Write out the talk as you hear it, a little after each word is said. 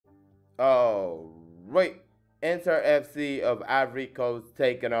Alright, Inter FC of Ivory Coast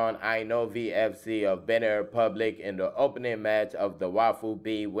taking on Ainonvi FC of Benin Republic in the opening match of the WAFU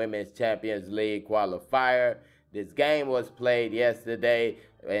B Women's Champions League qualifier. This game was played yesterday,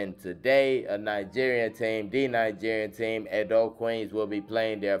 and today the Nigerian team, Edo Queens, will be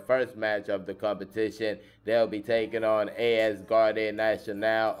playing their first match of the competition. They'll be taking on AS Garde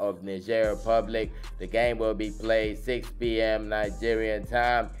National of Niger Republic. The game will be played 6 p.m. Nigerian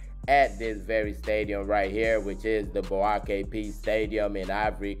time at this very stadium right here, which is the WAFU Stadium in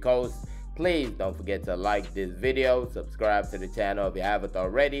Ivory Coast. Please don't forget to like this video, subscribe to the channel if you haven't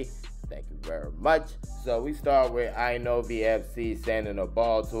already. Thank you very much. So we start with Ainonvi FC sending a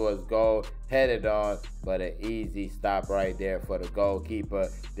ball towards goal, headed on, but an easy stop right there for the goalkeeper.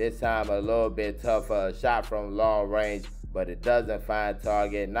 This time a little bit tougher, a shot from long range, but it doesn't find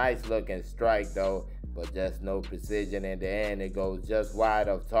target. Nice looking strike though, but just no precision in the end. It goes just wide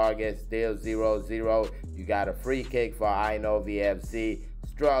of target, still 0-0. You got a free kick for Ainonvi FC,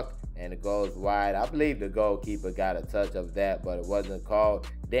 struck, and it goes wide. I believe the goalkeeper got a touch of that, but it wasn't called.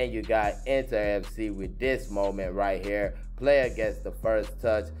 Then you got Inter FC with this moment right here. Player gets the first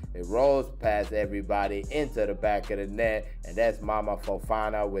touch. It rolls past everybody into the back of the net, and that's Mama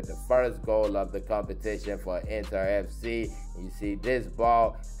Fofana with the first goal of the competition for Inter FC. You see this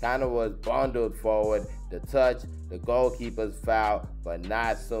ball kind of was bundled forward. The touch, the goalkeeper's foul, but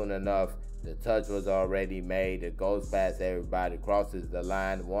not soon enough. The touch was already made. It goes past everybody, crosses the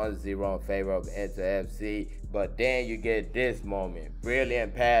line, 1-0 in favor of Inter FC. But then you get this moment.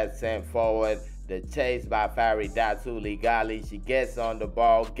 Brilliant pass sent forward. The chase by Faridatu Ligali. She gets on the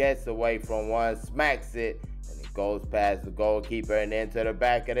ball, gets away from one, smacks it, and it goes past the goalkeeper and into the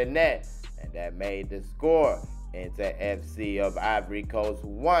back of the net. And that made the score. Inter FC of Ivory Coast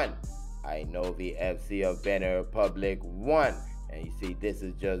 1. Ainonvi FC of Benin Republic 1. And you see, this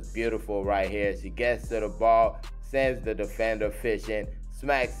is just beautiful right here. She gets to the ball, sends the defender fishing,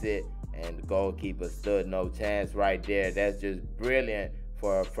 smacks it, and the goalkeeper stood no chance right there. That's just brilliant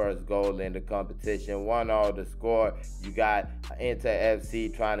for her first goal in the competition. 1-0 the score. You got Inter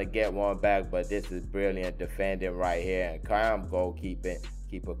FC trying to get one back, but this is brilliant defending right here and calm goalkeeping.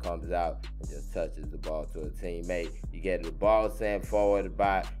 Keeper comes out and just touches the ball to a teammate. You get the ball sent forward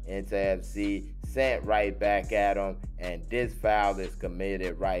by Inter FC, sent right back at him, and this foul is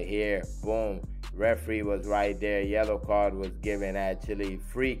committed right here. Boom. Referee was right there. Yellow card was given actually.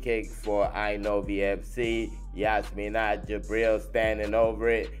 Free kick for Ainonvi FC. Yasmina Jabril standing over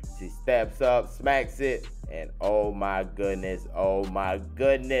it. She steps up, smacks it, and oh my goodness, oh my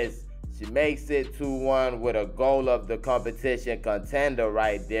goodness. She makes it 2-1 with a goal of the competition contender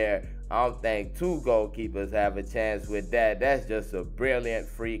right there. I don't think two goalkeepers have a chance with that. That's just a brilliant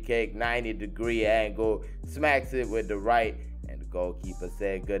free kick, 90-degree angle. Smacks it with the right, and the goalkeeper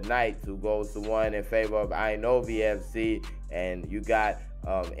said good night. 2-1 in favor of Ainonvi FC. And you got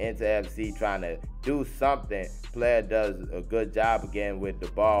Inter FC trying to do something. Player does a good job again with the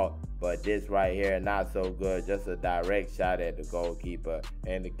ball, but this right here not so good. Just a direct shot at the goalkeeper,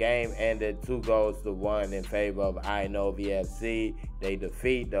 and the game ended 2-1 in favor of Ainonvi FC. They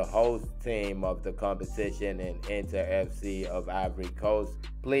defeat the host team of the competition in Inter FC of Ivory Coast.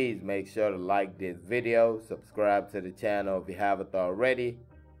 Please make sure to like this video, subscribe to the channel if you haven't already.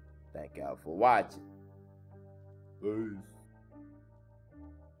 Thank y'all for watching. Peace.